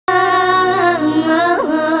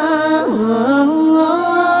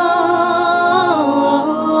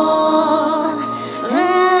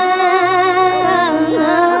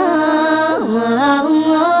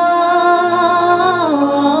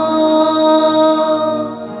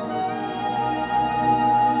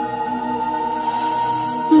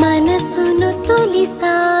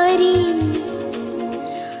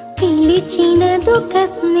పిలిచినదొక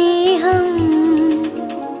స్నేహం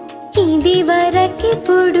ఇది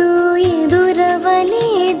వరకిప్పుడు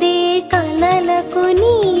ఎదురవలేదే కలలకు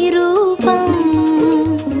నీ రూపం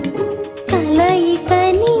కలయిక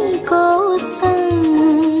నీ కోసం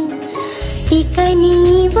ఇక నీ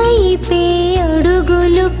వైపే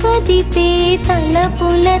అడుగులు కదిపే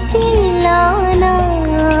తలపుల తిల్లానా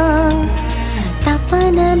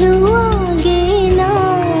తపనలు ఆగేనా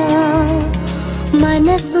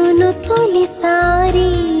మనసును తొలిసారి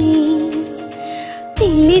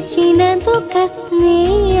పిలిచినదొక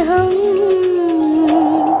స్నేహం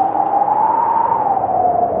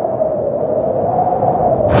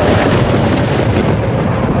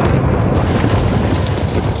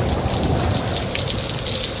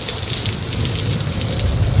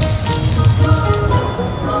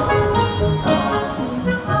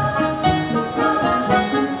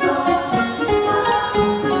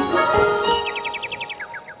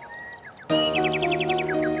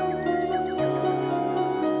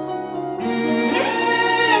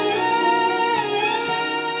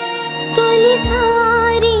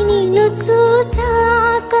తొలిసారి నిన్ను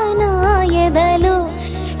చూసాక నా ఎదలో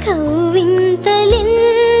కవ్వింతలెందుకు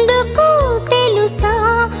తెలుసా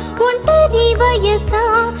ఒంటరి వయసా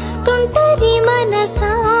తుంటరి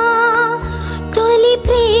మనసా తొలి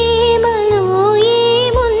ప్రేమలో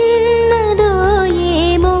ఏమున్నదో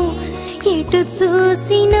ఏమో ఎటు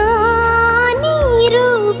చూసినా నీ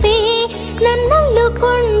రూపే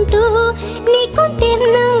నన్నల్లుకుంటూ నీకుంటే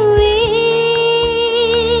నువ్వే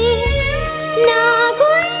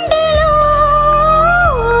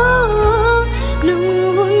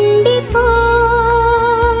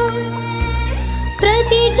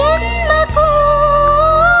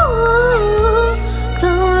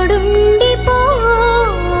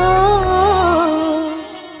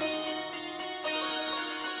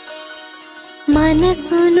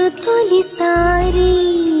మనసును తొలిసారి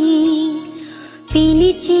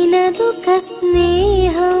పిలిచినదొక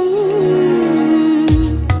స్నేహం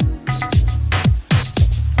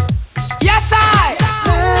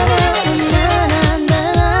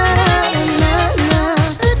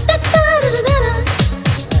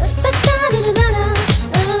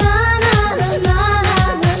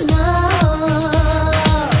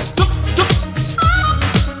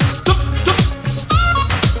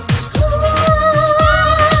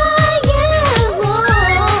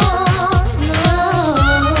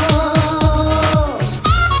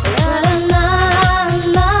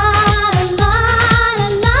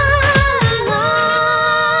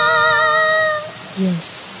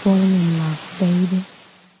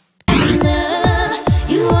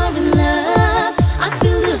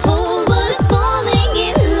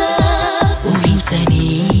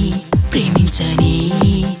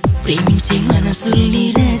ప్రేమించే మనసుల్ని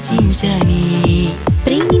రచించని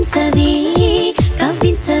ప్రేమించవే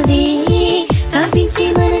కవ్వించవే కవ్వించే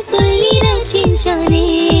మనసుల్ని రచించని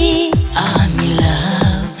I'm in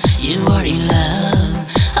love, you are in love,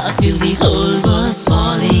 I feel the whole world's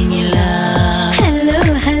falling in love. Hello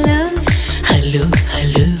hello hello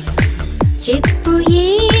hello చెప్పు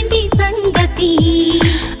ఏంటి సంగతి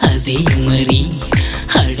అదే మరి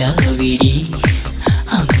హడావిడి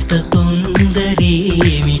అంత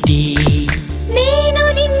తొందరేమిటి నేను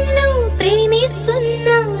నిన్ను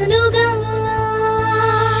ప్రేమిస్తున్నానుగా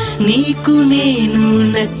నీకు నేను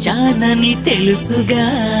నచ్చానని తెలుసుగా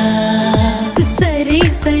సరే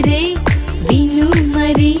సరే విను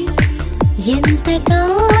మరి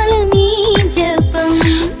ఎంతకాలం నీ జపం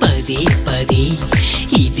పదే పదే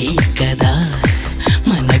ఇదే కదా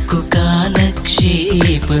మనకు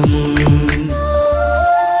కాలక్షేపము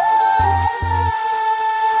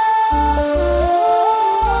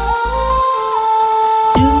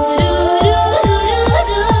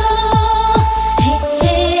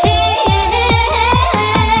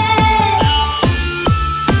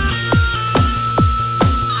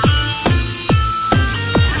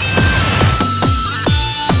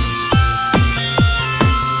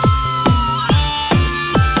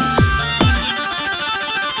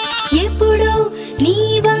ఎప్పుడు నీ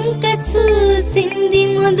వంక చూసింది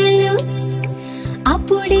మొదలు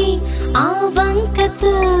అప్పుడే ఆ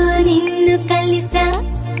వంకతో నిన్ను కలిసా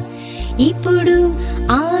ఇప్పుడు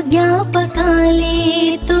ఆ జ్ఞాపకాలే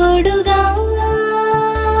తోడుగా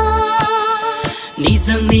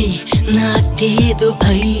నిజమే నాకేదో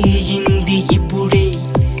అయ్యింది ఇప్పుడే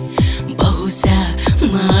బహుశా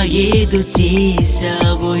మాయేదో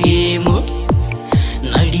చేసావో ఏమో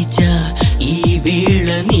నడిచా ఈ వేళ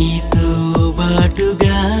నీతో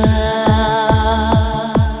బాటుగా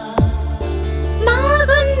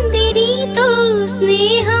బాగుంది నీతో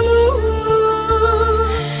స్నేహము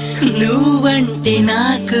నువ్వంటే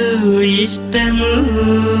నాకు ఇష్టము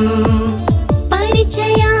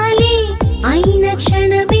పరిచయాలే అయిన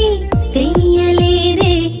క్షణమే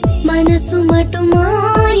తెలియలేదే మనసు మటు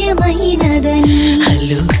మాయమైనదని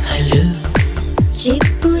హలో హలో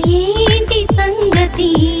చెప్పు ఏంటి సంగతి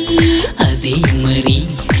అదే మరి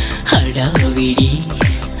హడావిడి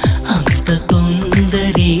అంత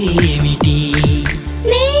తొందరేమిటి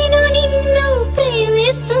నేను నిన్ను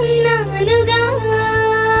ప్రేమిస్తున్నానుగా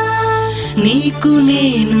నీకు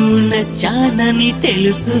నేను నచ్చానని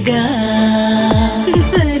తెలుసుగా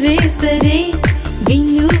సరే సరే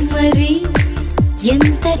విను మరి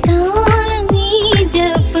ఎంతకాలం నీ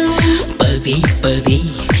జపం పది పది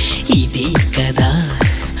ఇది కదా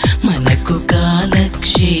మనకు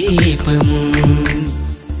కాలక్షేపము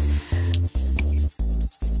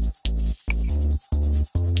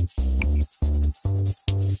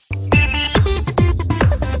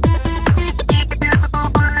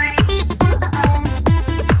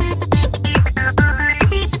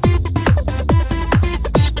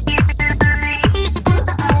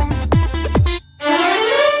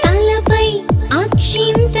తలపై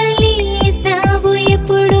అక్షింతలేసావు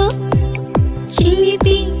ఎప్పుడు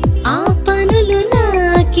చిలిపి ఆ పనులు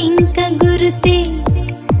నాకింక గుర్తే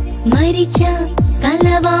మరిచా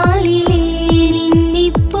కలవాలి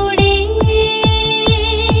నిన్నిప్పుడే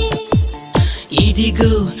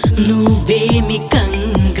ఇదిగో నువ్వేమి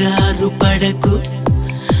కంగారు పడకు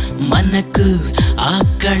మనకు ఆ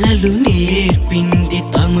కళలు నేర్పింది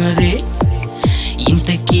తమరే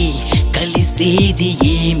ఇంతకీ కలిసేది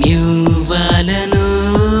ఏమివ్వాలనో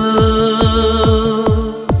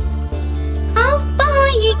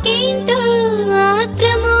అబ్బాయికేంటో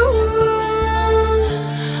ఆత్రము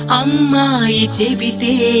అమ్మాయి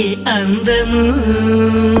చెబితే అందము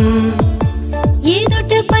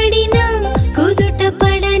ఎదుట పడినా కుదుట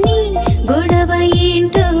పడని గొడవ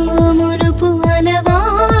ఏంటో మునుపు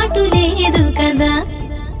అలవాటు లేదు కదా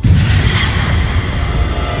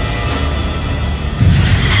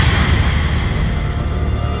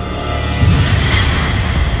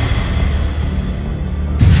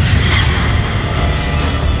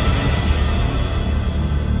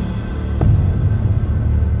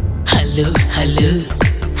హలో హలో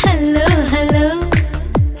హలో హలో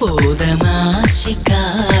పోదమా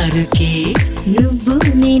షికారుకి నువ్వు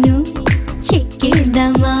నేను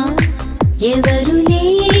చెక్కేద్దామా ఎవరు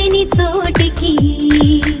లేని చోటికి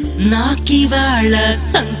నాకివాళ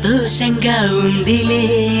సంతోషంగా ఉందిలే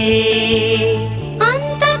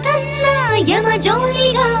అంతకన్నా యమ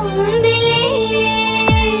జోలిగా ఉందిలే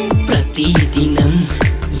ప్రతిదినం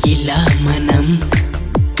ఇలా మనం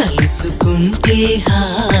కలుసుకుంటే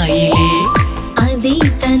హాయిలే అదే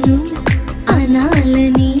తను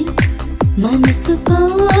అనాలని మనసు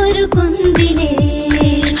కోరుకుందిలే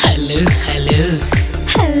హలో హలో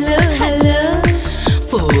హలో హలో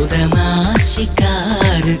పోదమా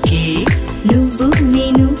షికారుకి నువ్వు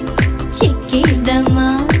నేను చెక్కేద్దామా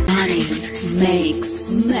Money makes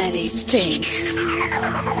many things.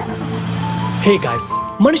 Hey guys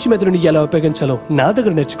మనిషి మెదడుని ఎలా ఉపయోగించాలో నా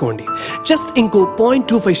దగ్గర నేర్చుకోండి జస్ట్ ఇంకో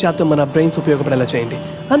 0.25% మన బ్రెయిన్స్ ఉపయోగపడేలా చేయండి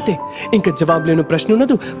అంతే ఇంకా జవాబు లేని ప్రశ్న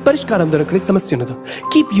ఉన్నదు పరిష్కారం దొరకని సమస్య ఉన్నదు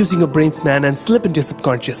keep using your brains man and slip in to sub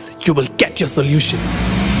conscious you will get your solution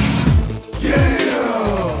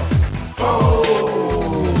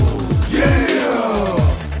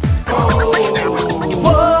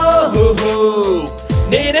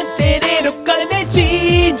నేనంటే నేను కలనే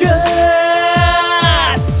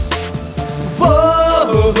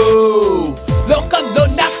లోకంలో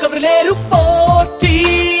నాకెవరు లేరు పోటీ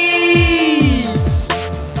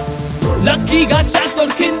లక్కీగా ఛాన్స్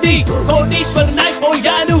దొరికింది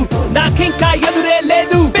కోటీశ్వరునైపోయాను నాకింకా ఎదురే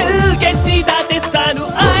లేదు బిల్ గేట్స్ ని దాటేస్తాను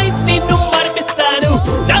ఐన్స్టీన్ ను మరిపిస్తాను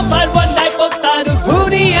నంబర్ 1 అయిపోతాను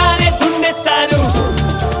దునియానే దున్నేస్తాను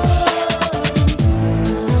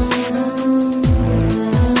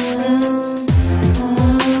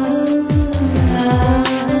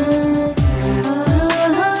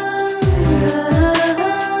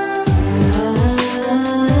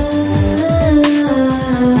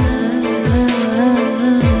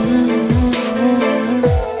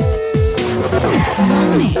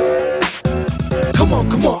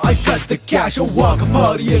Come on, I got the cash. I'll walk a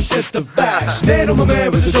party and set the bash. Then on my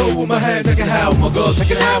man with the dough in my hands. I can have my girls, I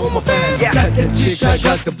can have all my fans. Got the chicks, I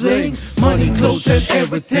got the bling. Money, clothes, and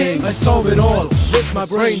everything. I solve it all with my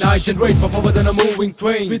brain. I generate more power than a moving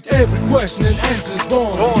train. With every question and answer's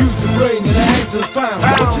born. Use your brain and the answer's found.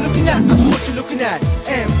 What you looking at? That's what you looking at.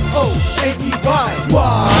 M-O-N-E-Y.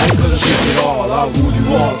 Why? Cause I take it all. I'll rule you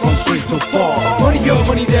all from spring to fall. Money here,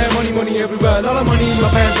 money there, money, money everywhere. Lot of money in my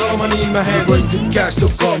pants, lot of money in my hand. Raising cash, so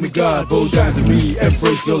call me God. Bow down to me and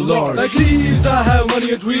praise your Lord. Like leaves, I have money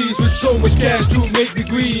and trees with so much cash to make me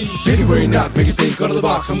green. Anyway, not make you think out of the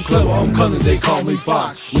box. I'm clever, I'm cunning, they call me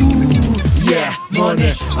Fox. Ooh, yeah,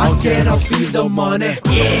 money. How can I feel the money?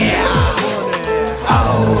 Yeah, money. Oh,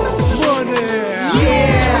 money.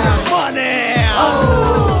 Yeah, money. Oh,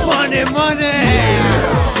 money, money. Yeah,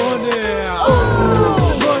 money. Oh,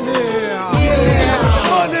 money. Yeah,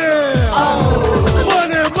 money. Oh,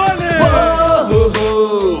 money, money.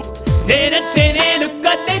 నేనంటే నేను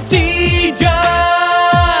కన్నే Jesus.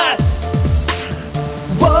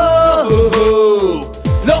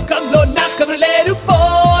 లోకంలో నాకెవరు లేరు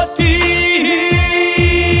పోటీ.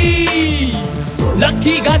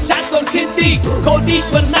 లక్కీగా chance దొరికింది,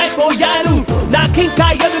 కోటీశ్వరనైపోయాను. నాకింకా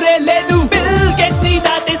ఎదురే లేదు. బిల్ గేట్స్ ని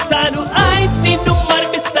దాటేస్తాను, ఐన్స్టీన్ ను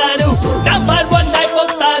మరిపిస్తాను. నంబర్ 1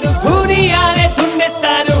 అయిపోతాను, దునియానే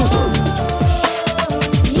దున్నేస్తాను.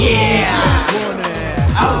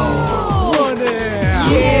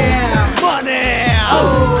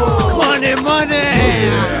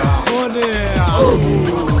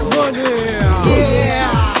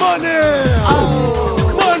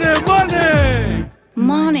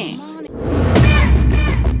 Money.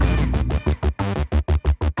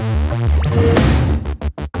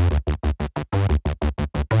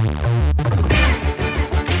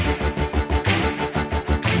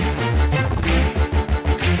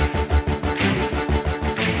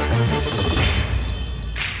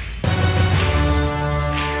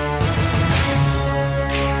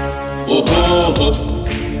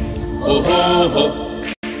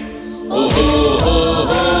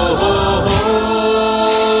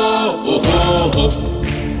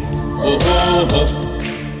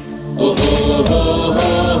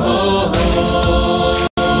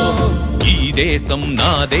 ఈ దేశం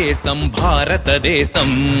నా దేశం భారతదేశం,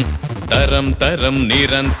 తరం తరం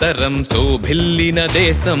నిరంతరం శోభిల్లిన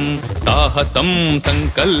దేశం. సాహసం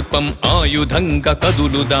సంకల్పం ఆయుధంగా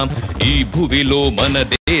కదులుదాం, ఈ భువిలో మన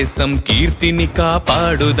దేశం కీర్తిని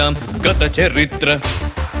కాపాడుదాం. గత చరిత్ర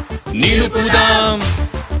నిలుపుదాం,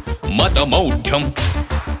 మతమౌఢ్యం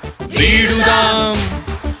వీడుదాం.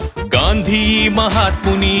 గాంధీ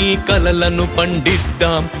మహాత్ముని కలలను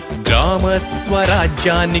పండిద్దాం, గ్రామ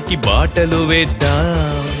స్వరాజ్యానికి బాటలు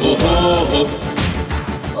వేద్దాం. ఓహో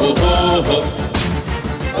ఓహో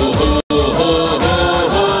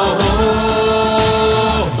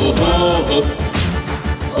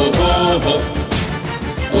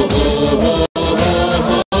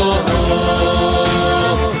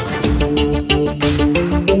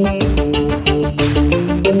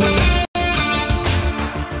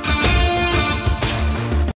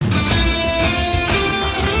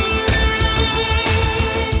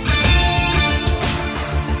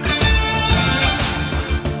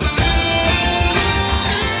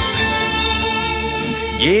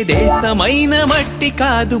ఏ దేశమైన మట్టి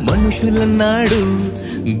కాదు మనుషులన్నాడు,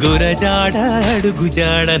 గురజాడ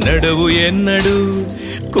అడుగుజాడ నడువు ఎన్నడు.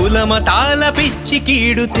 కులమతాల పిచ్చి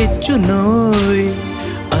కీడు తెచ్చునోయ్,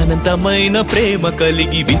 అనంతమైన ప్రేమ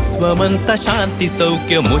కలిగి విశ్వమంత శాంతి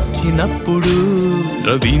సౌఖ్యమొచ్చినప్పుడు.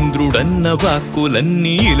 రవీంద్రుడన్న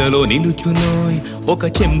వాక్కులన్నీ ఇలలో నిలుచునోయ్, ఒక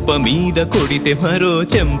చెంప మీద కొడితే మరో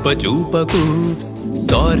చెంప చూపకు.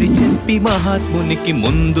 సారీ చెప్పి మహాత్మునికి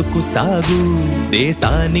ముందుకు సాగు,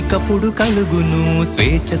 దేశానికప్పుడు కలుగును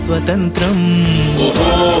స్వేచ్ఛ స్వతంత్రం.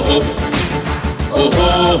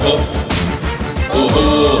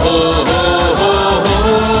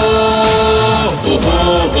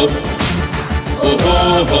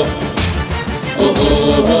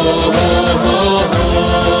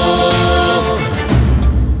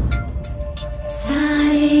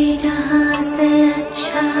 सारे जहां से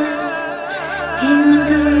अच्छा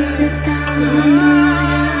हिंदुस्तान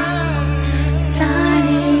हमारा,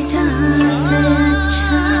 सारे जहां से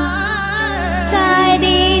अच्छा,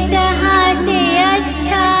 सारे जहां से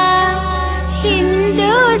अच्छा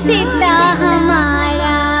हिंदुस्तान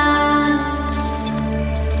हमारा.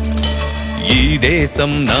 ఈ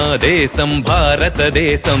దేశం నా దేశం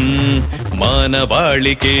భారతదేశం,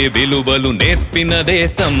 మానవాళికే విలువలు నేర్పిన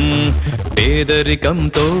దేశం.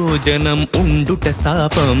 పేదరికంతో జనం ఉండుట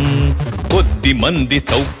శాపం, కొద్ది మంది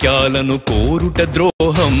సౌఖ్యాలను కోరుట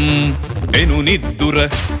ద్రోహం. పెనునిద్దుర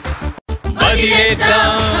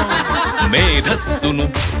వదిలేద్దాం, మేధస్సును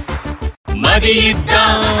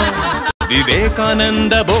మదియిద్దాం.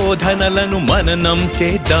 వివేకానంద బోధనలను మననం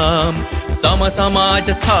చేద్దాం, సమ సమాజ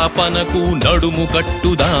స్థాపనకు నడుము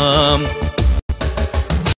కట్టుదాం.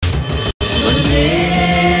 వందే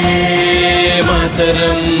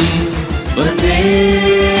మాతరం, వందే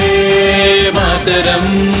మాతరం,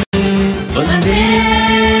 వందే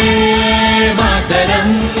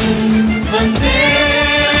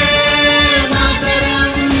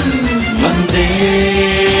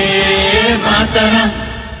తరం